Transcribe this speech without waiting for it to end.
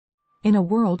In a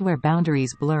world where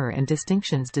boundaries blur and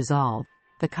distinctions dissolve,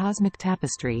 the cosmic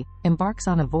tapestry embarks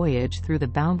on a voyage through the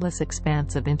boundless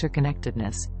expanse of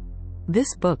interconnectedness.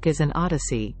 This book is an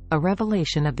odyssey, a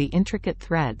revelation of the intricate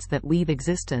threads that weave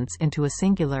existence into a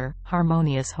singular,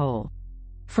 harmonious whole.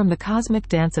 From the cosmic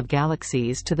dance of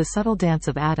galaxies to the subtle dance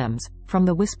of atoms, from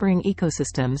the whispering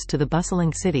ecosystems to the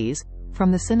bustling cities,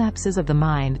 from the synapses of the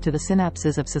mind to the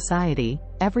synapses of society,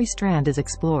 every strand is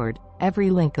explored,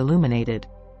 every link illuminated.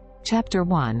 Chapter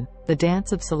 1: The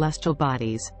Dance of Celestial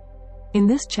Bodies. In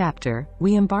this chapter,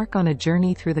 we embark on a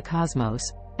journey through the cosmos,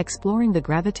 exploring the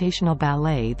gravitational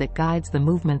ballet that guides the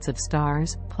movements of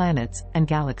stars, planets, and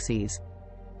galaxies.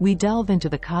 We delve into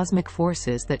the cosmic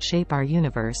forces that shape our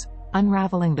universe,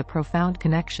 unraveling the profound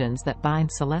connections that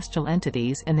bind celestial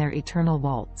entities in their eternal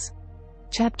waltz.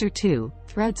 Chapter 2: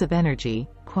 Threads of Energy,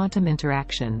 Quantum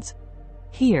Interactions.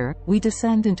 Here, we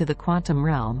descend into the quantum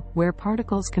realm, where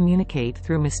particles communicate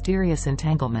through mysterious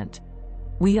entanglement.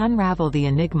 We unravel the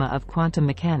enigma of quantum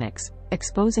mechanics,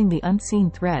 exposing the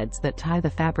unseen threads that tie the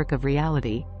fabric of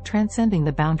reality, transcending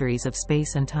the boundaries of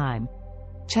space and time.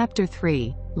 Chapter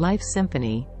 3: Life's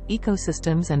Symphony,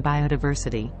 Ecosystems and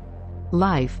Biodiversity.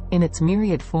 Life, in its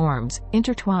myriad forms,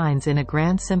 intertwines in a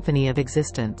grand symphony of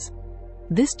existence.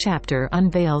 This chapter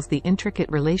unveils the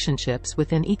intricate relationships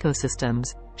within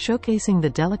ecosystems, showcasing the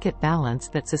delicate balance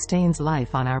that sustains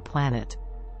life on our planet.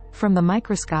 From the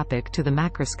microscopic to the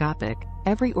macroscopic,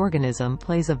 every organism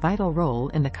plays a vital role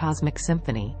in the cosmic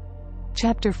symphony.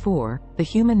 Chapter 4: The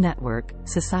Human Network,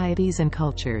 Societies and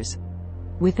Cultures.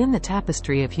 Within the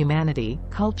tapestry of humanity,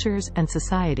 cultures and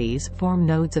societies form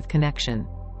nodes of connection.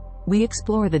 We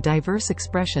explore the diverse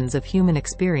expressions of human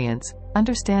experience,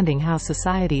 understanding how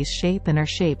societies shape and are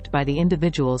shaped by the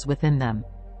individuals within them.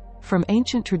 From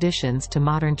ancient traditions to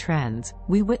modern trends,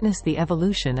 we witness the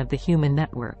evolution of the human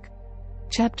network.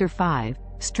 Chapter 5: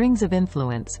 Strings of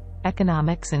Influence,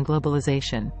 Economics and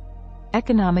Globalization.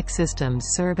 Economic systems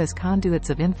serve as conduits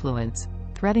of influence,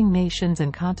 threading nations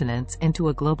and continents into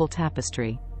a global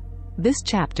tapestry. This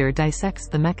chapter dissects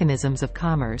the mechanisms of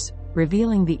commerce,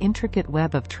 revealing the intricate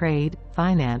web of trade,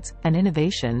 finance, and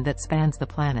innovation that spans the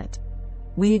planet.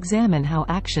 We examine how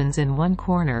actions in one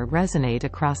corner resonate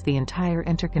across the entire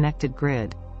interconnected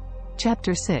grid.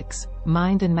 Chapter 6: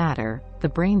 Mind and Matter, the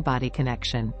Brain-Body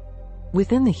Connection.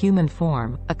 Within the human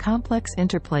form, a complex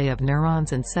interplay of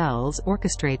neurons and cells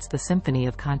orchestrates the symphony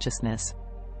of consciousness.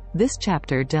 This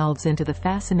chapter delves into the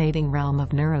fascinating realm of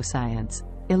neuroscience,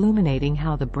 illuminating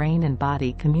how the brain and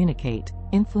body communicate,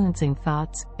 influencing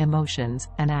thoughts, emotions,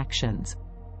 and actions.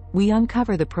 We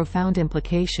uncover the profound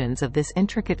implications of this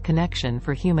intricate connection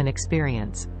for human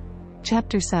experience.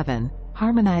 Chapter 7: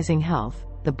 Harmonizing Health,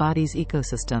 the Body's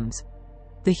Ecosystems.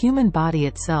 The human body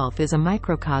itself is a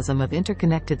microcosm of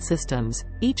interconnected systems,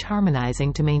 each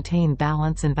harmonizing to maintain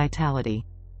balance and vitality.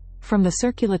 From the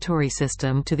circulatory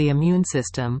system to the immune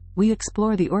system, we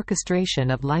explore the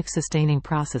orchestration of life-sustaining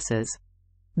processes.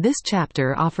 This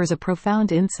chapter offers a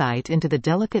profound insight into the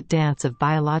delicate dance of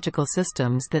biological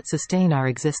systems that sustain our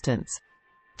existence.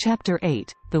 Chapter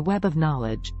 8: The Web of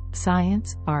Knowledge,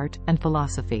 Science, Art, and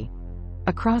Philosophy.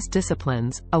 Across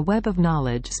disciplines, a web of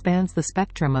knowledge spans the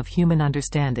spectrum of human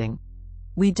understanding.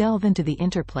 We delve into the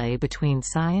interplay between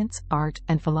science, art,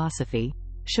 and philosophy,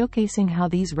 showcasing how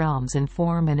these realms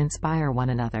inform and inspire one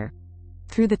another.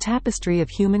 Through the tapestry of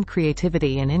human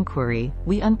creativity and inquiry,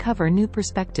 we uncover new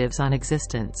perspectives on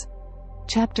existence.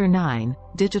 Chapter 9: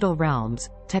 Digital Realms,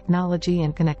 Technology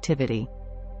and Connectivity.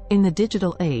 In the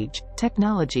digital age,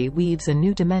 technology weaves a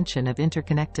new dimension of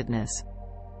interconnectedness.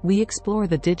 We explore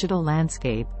the digital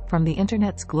landscape, from the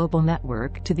Internet's global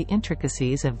network to the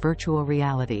intricacies of virtual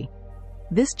reality.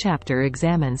 This chapter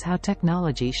examines how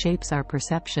technology shapes our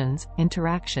perceptions,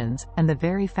 interactions, and the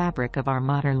very fabric of our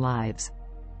modern lives.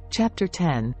 Chapter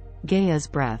 10: Gaia's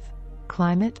Breath,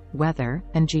 Climate, Weather,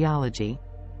 and Geology.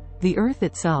 The Earth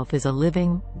itself is a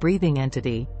living, breathing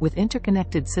entity, with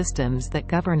interconnected systems that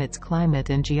govern its climate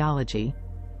and geology.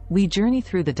 We journey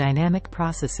through the dynamic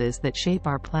processes that shape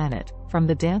our planet, from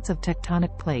the dance of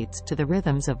tectonic plates to the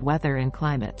rhythms of weather and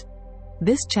climate.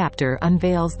 This chapter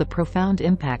unveils the profound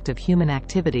impact of human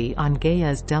activity on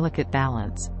Gaia's delicate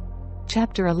balance.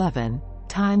 Chapter 11: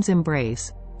 Time's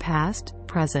Embrace, Past,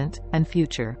 Present, and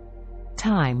Future.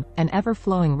 Time, an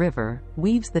ever-flowing river,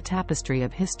 weaves the tapestry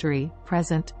of history,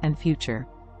 present, and future.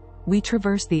 We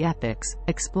traverse the epochs,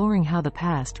 exploring how the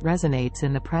past resonates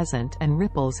in the present and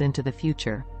ripples into the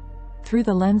future. Through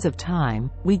the lens of time,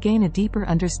 we gain a deeper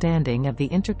understanding of the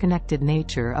interconnected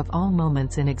nature of all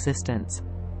moments in existence.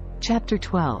 Chapter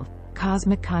 12: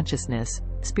 Cosmic Consciousness,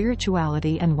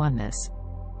 Spirituality and Oneness.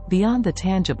 Beyond the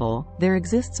tangible, there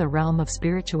exists a realm of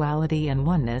spirituality and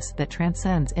oneness that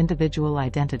transcends individual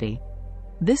identity.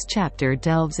 This chapter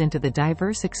delves into the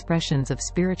diverse expressions of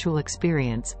spiritual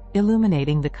experience,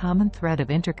 illuminating the common thread of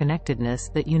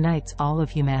interconnectedness that unites all of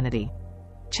humanity.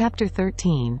 Chapter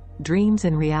 13, Dreams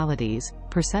and Realities,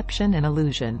 Perception and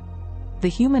Illusion. The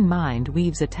human mind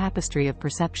weaves a tapestry of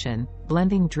perception,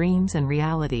 blending dreams and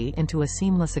reality into a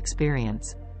seamless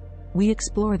experience. We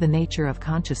explore the nature of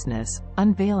consciousness,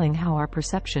 unveiling how our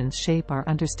perceptions shape our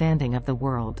understanding of the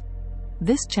world.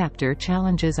 This chapter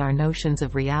challenges our notions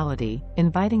of reality,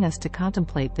 inviting us to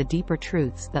contemplate the deeper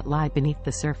truths that lie beneath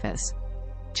the surface.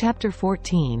 Chapter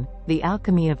 14, The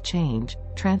Alchemy of Change,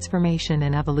 Transformation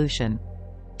and Evolution.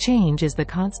 Change is the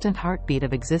constant heartbeat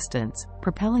of existence,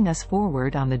 propelling us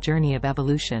forward on the journey of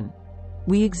evolution.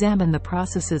 We examine the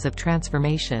processes of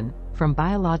transformation, from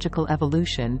biological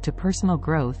evolution to personal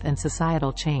growth and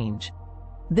societal change.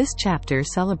 This chapter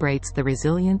celebrates the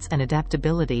resilience and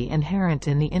adaptability inherent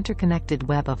in the interconnected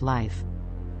web of life.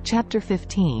 Chapter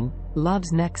 15,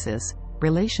 Love's Nexus,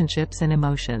 Relationships and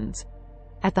Emotions.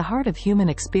 At the heart of human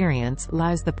experience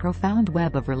lies the profound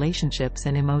web of relationships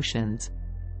and emotions.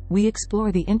 We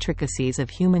explore the intricacies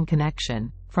of human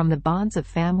connection, from the bonds of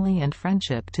family and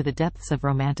friendship to the depths of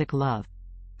romantic love.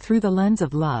 Through the lens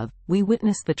of love, we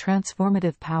witness the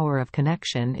transformative power of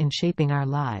connection in shaping our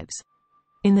lives.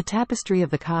 In the tapestry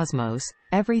of the cosmos,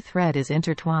 every thread is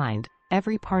intertwined,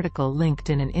 every particle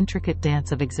linked in an intricate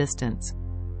dance of existence.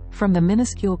 From the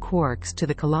minuscule quarks to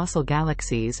the colossal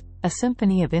galaxies, a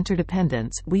symphony of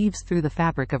interdependence weaves through the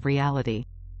fabric of reality.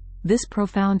 This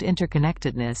profound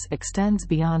interconnectedness extends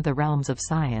beyond the realms of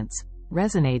science,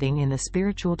 resonating in the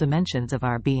spiritual dimensions of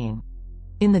our being.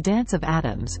 In the dance of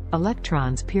atoms,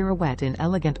 electrons pirouette in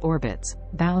elegant orbits,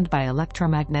 bound by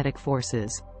electromagnetic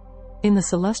forces. In the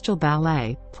celestial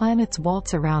ballet, planets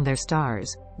waltz around their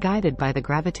stars, guided by the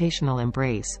gravitational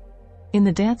embrace. In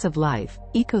the dance of life,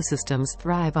 ecosystems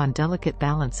thrive on delicate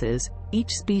balances, each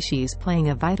species playing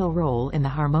a vital role in the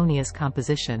harmonious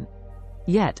composition.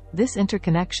 Yet, this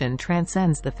interconnection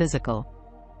transcends the physical.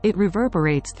 It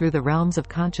reverberates through the realms of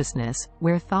consciousness,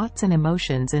 where thoughts and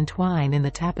emotions entwine in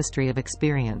the tapestry of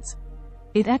experience.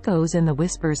 It echoes in the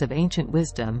whispers of ancient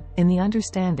wisdom, in the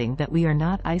understanding that we are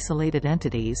not isolated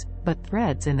entities, but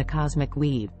threads in the cosmic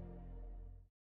weave.